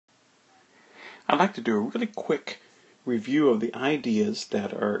I'd like to do a really quick review of the ideas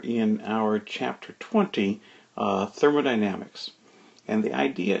that are in our chapter 20, thermodynamics. And the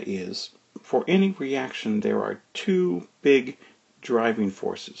idea is, for any reaction there are two big driving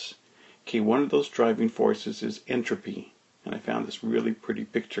forces. Okay, one of those driving forces is entropy. And I found this really pretty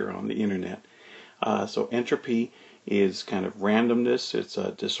picture on the internet. So entropy is kind of randomness, it's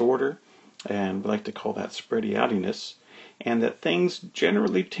a disorder, and we like to call that spreadoutiness, and that things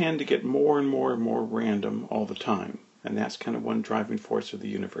generally tend to get more and more and more random all the time. And that's kind of one driving force of the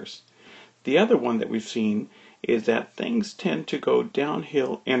universe. The other one that we've seen is that things tend to go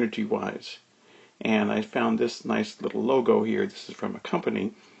downhill energy-wise. And I found this nice little logo here. This is from a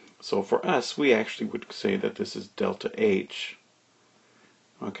company. So for us, we actually would say that this is delta H.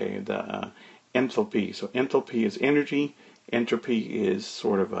 Okay, the enthalpy. So enthalpy is energy. Entropy is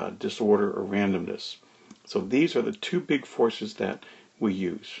sort of a disorder or randomness. So these are the two big forces that we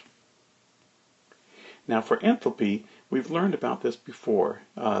use. Now for enthalpy, we've learned about this before.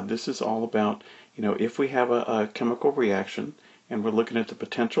 This is all about, if we have a chemical reaction and we're looking at the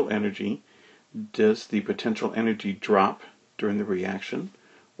potential energy, does the potential energy drop during the reaction,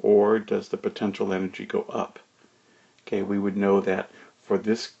 or does the potential energy go up? Okay, we would know that for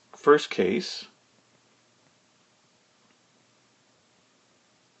this first case,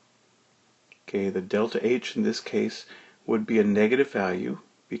 okay, the delta H in this case would be a negative value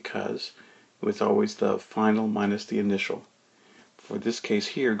because it was always the final minus the initial. For this case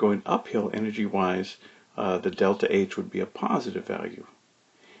here, going uphill energy-wise, the delta H would be a positive value.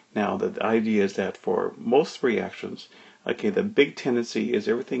 Now, the idea is that for most reactions, okay, the big tendency is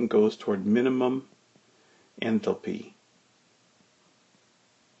everything goes toward minimum enthalpy.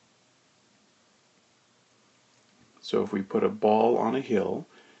 So if we put a ball on a hill,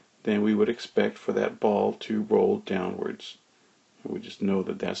 then we would expect for that ball to roll downwards. We just know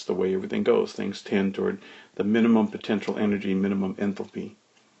that that's the way everything goes. Things tend toward the minimum potential energy, minimum enthalpy.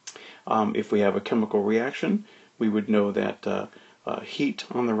 If we have a chemical reaction, we would know that heat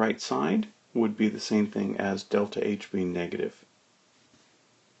on the right side would be the same thing as delta H being negative.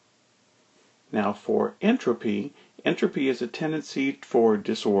 Now for entropy, entropy is a tendency for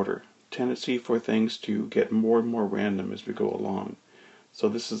disorder, tendency for things to get more and more random as we go along. So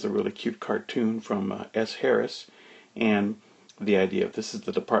this is a really cute cartoon from S. Harris, and the idea of this is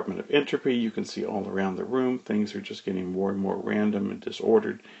the Department of Entropy. You can see all around the room things are just getting more and more random and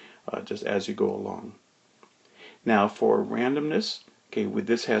disordered just as you go along. Now for randomness, okay,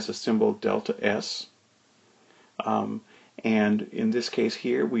 this has a symbol delta S, and in this case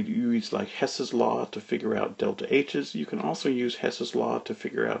here we use like Hess's law to figure out delta H's. You can also use Hess's law to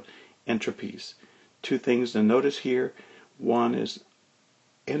figure out entropies. Two things to notice here. One is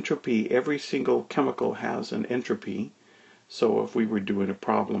entropy. Every single chemical has an entropy. So if we were doing a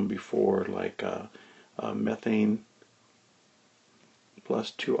problem before like methane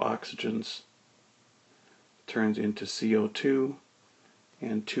plus 2 oxygens turns into CO2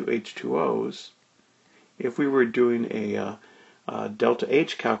 and 2 H2Os, if we were doing a delta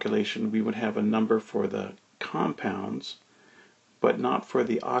H calculation, we would have a number for the compounds, but not for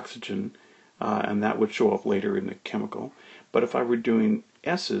the oxygen, and that would show up later in the chemical. But if I were doing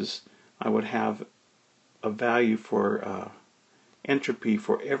S's, I would have a value for entropy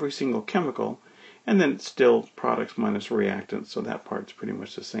for every single chemical, and then it's still products minus reactants, so that part's pretty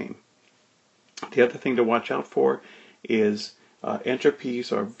much the same. The other thing to watch out for is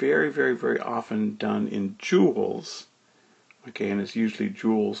entropies are very, very, very often done in joules, okay, and it's usually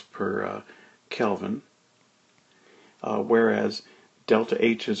joules per Kelvin, whereas delta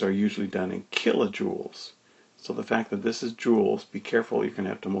H's are usually done in kilojoules. So the fact that this is joules, be careful, you're going to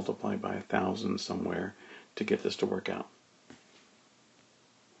have to multiply by 1,000 somewhere to get this to work out.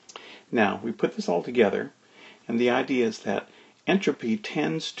 Now, we put this all together, and the idea is that entropy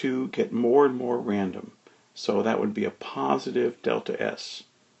tends to get more and more random. So that would be a positive delta S.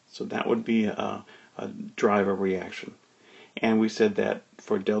 So that would be a driver reaction. And we said that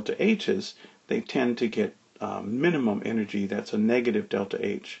for delta H's, they tend to get minimum energy. That's a negative delta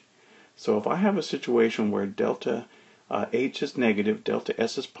H. So if I have a situation where delta H is negative, delta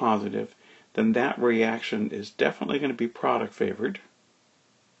S is positive, then that reaction is definitely going to be product favored.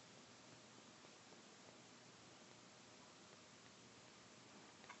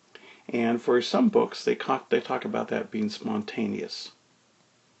 And for some books, they talk about that being spontaneous.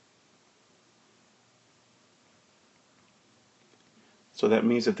 So that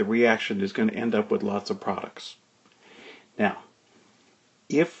means that the reaction is going to end up with lots of products. Now,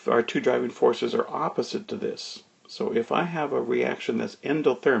 if our two driving forces are opposite to this, so if I have a reaction that's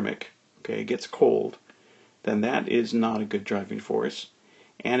endothermic, okay, it gets cold, then that is not a good driving force.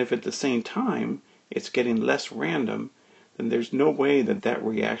 And if at the same time it's getting less random, then there's no way that that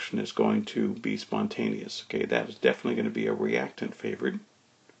reaction is going to be spontaneous. Okay, that is definitely going to be a reactant favored.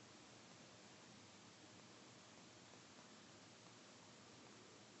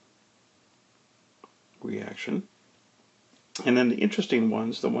 Reaction. And then the interesting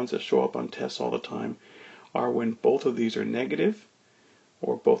ones, the ones that show up on tests all the time, are when both of these are negative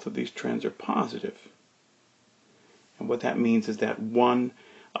or both of these trends are positive. And what that means is that one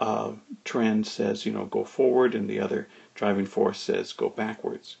trend says, go forward, and the other driving force says go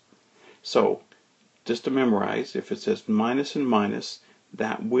backwards. So, just to memorize, if it says minus and minus,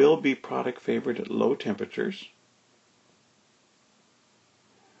 that will be product favored at low temperatures.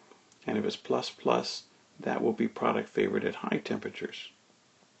 And if it's plus plus, that will be product favored at high temperatures.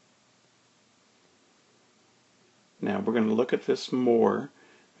 Now we're going to look at this more,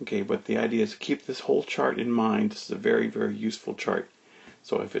 okay, but the idea is to keep this whole chart in mind. This is a very, very useful chart.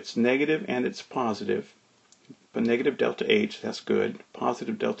 So if it's negative and it's positive, but negative delta H, that's good.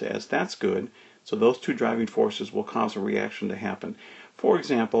 Positive delta S, that's good. So those two driving forces will cause a reaction to happen. For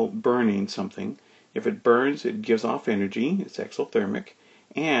example, burning something. If it burns, it gives off energy. It's exothermic.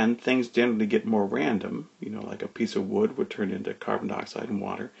 And things generally get more random. Like a piece of wood would turn into carbon dioxide and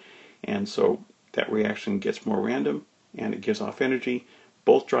water. And so that reaction gets more random and it gives off energy.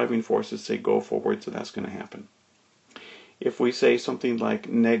 Both driving forces say go forward, so that's going to happen. If we say something like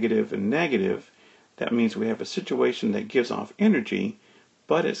negative and negative, that means we have a situation that gives off energy,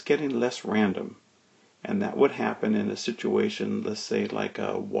 but it's getting less random. And that would happen in a situation, let's say like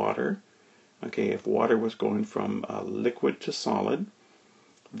water. Okay, if water was going from liquid to solid,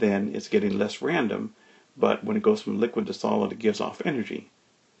 then it's getting less random, but when it goes from liquid to solid, it gives off energy.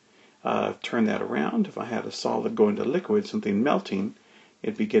 Turn that around, if I had a solid going to liquid, something melting,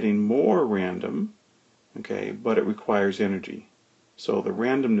 it'd be getting more random, okay, but it requires energy. So the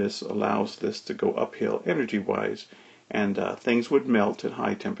randomness allows this to go uphill energy-wise, and things would melt at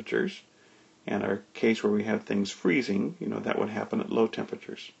high temperatures. And our case where we have things freezing, that would happen at low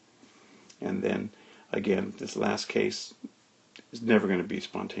temperatures. And then, again, this last case is never going to be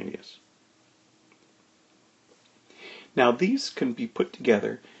spontaneous. Now these can be put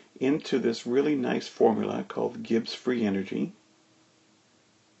together into this really nice formula called Gibbs free energy.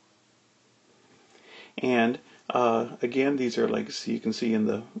 And again, these are like, so you can see in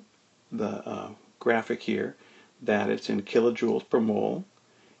the graphic here that it's in kilojoules per mole.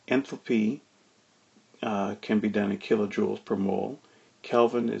 Enthalpy can be done in kilojoules per mole.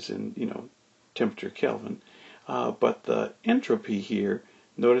 Kelvin is in temperature Kelvin. But the entropy here,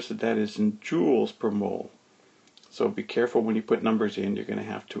 notice that is in joules per mole. So be careful when you put numbers in, you're going to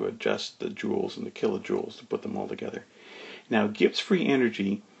have to adjust the joules and the kilojoules to put them all together. Now Gibbs free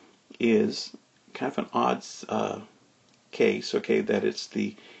energy is kind of an odd case, okay, that it's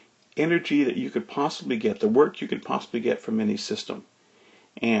the energy that you could possibly get, the work you could possibly get from any system.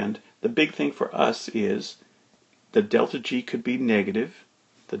 And the big thing for us is the delta G could be negative,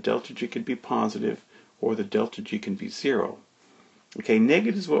 the delta G could be positive, or the delta G can be 0. Okay,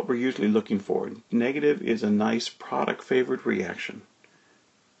 negative is what we're usually looking for. Negative is a nice product favored reaction.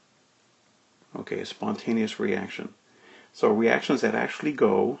 Okay, a spontaneous reaction. So reactions that actually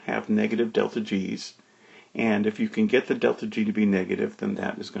go have negative delta G's, and if you can get the delta G to be negative, then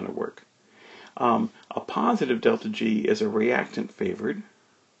that is going to work. A positive delta G is a reactant favored.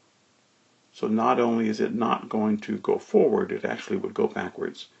 So not only is it not going to go forward, it actually would go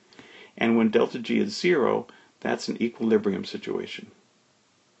backwards. And when delta G is 0, that's an equilibrium situation.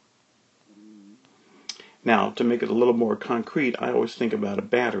 Now, to make it a little more concrete, I always think about a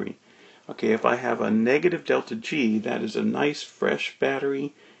battery. Okay, if I have a negative delta G, that is a nice fresh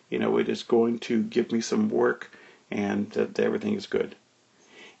battery. It is going to give me some work and everything is good.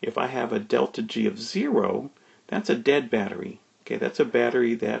 If I have a delta G of 0, that's a dead battery. Okay, that's a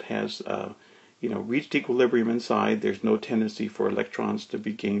battery that has reached equilibrium inside. There's no tendency for electrons to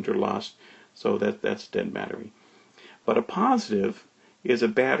be gained or lost, so that's a dead battery. But a positive is a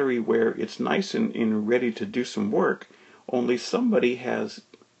battery where it's nice and ready to do some work, only somebody has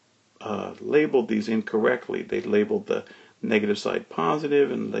labeled these incorrectly. They labeled the negative side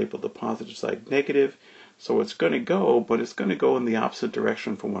positive and labeled the positive side negative. So it's going to go, but it's going to go in the opposite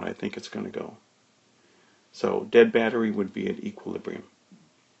direction from what I think it's going to go. So dead battery would be at equilibrium.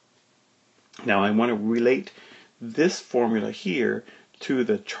 Now I want to relate this formula here to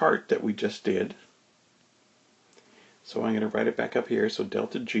the chart that we just did. So I'm going to write it back up here. So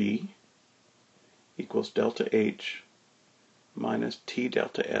delta G equals delta H minus T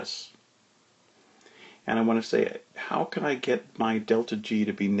delta S. And I want to say, how can I get my delta G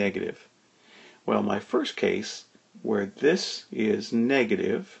to be negative? Well, my first case, where this is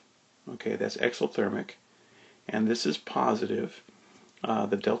negative, okay, that's exothermic, and this is positive,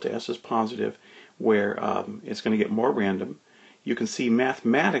 the delta S is positive, where it's going to get more random, you can see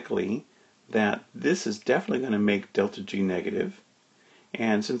mathematically that this is definitely going to make delta G negative.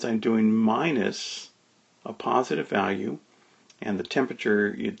 And since I'm doing minus a positive value, and the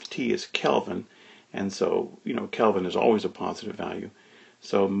temperature, T is Kelvin, and so, Kelvin is always a positive value.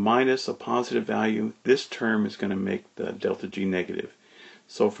 So minus a positive value, this term is going to make the delta G negative.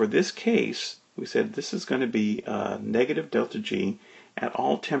 So for this case, we said this is going to be negative delta G at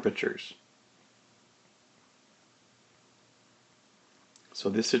all temperatures. So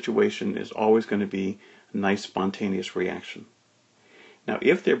this situation is always going to be a nice spontaneous reaction. Now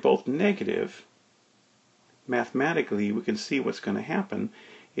if they're both negative, mathematically we can see what's going to happen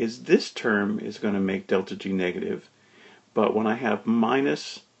is this term is going to make delta G negative, but when I have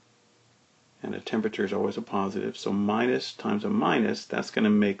minus, and the temperature is always a positive, so minus times a minus, that's going to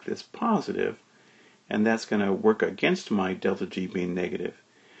make this positive, and that's going to work against my delta G being negative.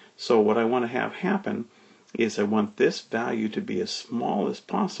 So what I want to have happen is I want this value to be as small as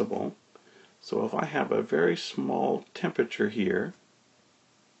possible. So if I have a very small temperature here,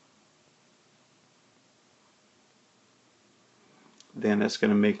 then that's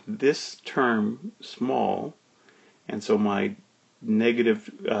going to make this term small, and so my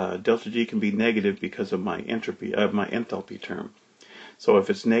negative delta G can be negative because of my entropy, my enthalpy term. So if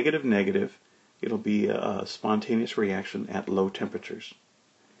it's negative negative, it'll be a spontaneous reaction at low temperatures.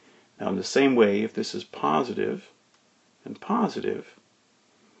 Now in the same way, if this is positive and positive,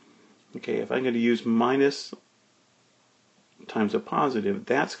 okay, if I'm going to use minus times a positive,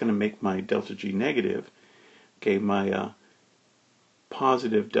 that's going to make my delta G negative. Okay, my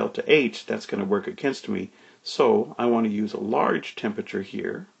positive delta H, that's going to work against me. So I want to use a large temperature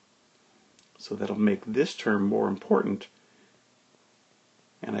here, so that'll make this term more important,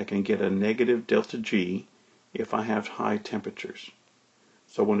 and I can get a negative delta G if I have high temperatures.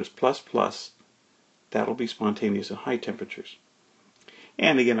 So when it's plus plus, that'll be spontaneous at high temperatures.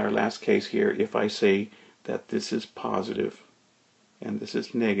 And again, our last case here, if I say that this is positive and this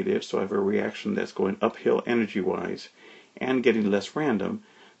is negative, so I have a reaction that's going uphill energy-wise and getting less random,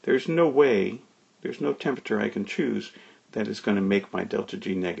 there's no way, there's no temperature I can choose that is going to make my delta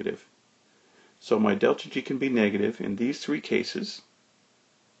G negative. So my delta G can be negative in these three cases.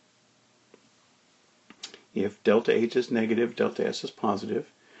 If delta H is negative, delta S is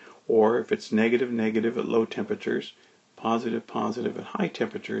positive, or if it's negative negative at low temperatures, positive positive at high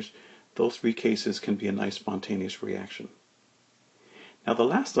temperatures, those three cases can be a nice spontaneous reaction. Now the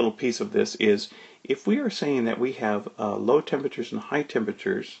last little piece of this is, if we are saying that we have low temperatures and high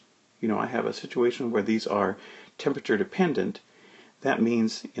temperatures, I have a situation where these are temperature dependent, that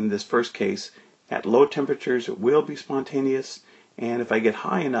means in this first case, at low temperatures it will be spontaneous, and if I get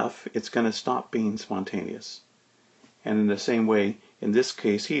high enough, it's going to stop being spontaneous. And in the same way, in this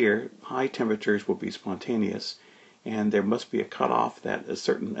case here, high temperatures will be spontaneous, and there must be a cutoff that at a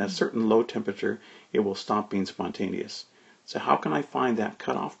certain low temperature, it will stop being spontaneous. So how can I find that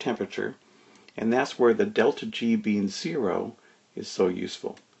cutoff temperature? And that's where the delta G being 0 is so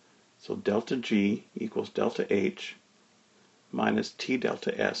useful. So delta G equals delta H minus T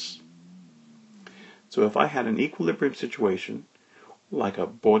delta S. So if I had an equilibrium situation, like a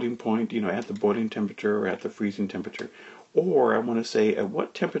boiling point, at the boiling temperature or at the freezing temperature, or I want to say at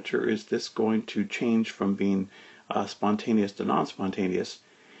what temperature is this going to change from being spontaneous to non-spontaneous,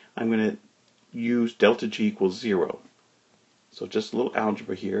 I'm going to use delta G equals 0. So just a little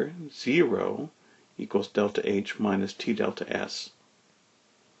algebra here. 0 equals delta H minus T delta S.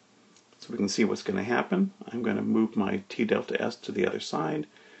 So we can see what's going to happen. I'm going to move my T delta S to the other side.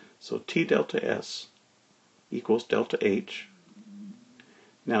 So T delta S equals delta H.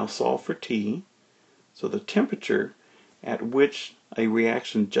 Now solve for T. So the temperature at which a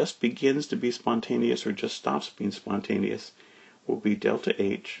reaction just begins to be spontaneous or just stops being spontaneous will be delta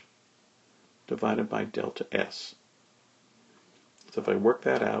H divided by delta S. So if I work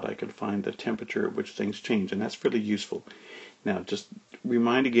that out, I can find the temperature at which things change, and that's really useful. Now just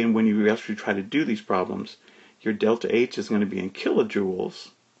remind again, when you actually try to do these problems, your delta H is going to be in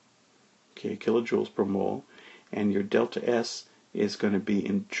kilojoules, okay, kilojoules per mole, and your delta S is going to be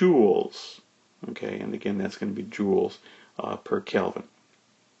in joules, okay, and again that's going to be joules per Kelvin.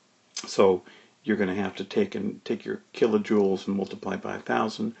 So you're going to have to take your kilojoules and multiply by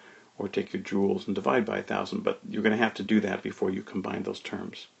 1,000, or take your joules and divide by 1,000, but you're going to have to do that before you combine those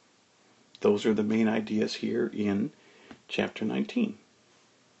terms. Those are the main ideas here in Chapter 19.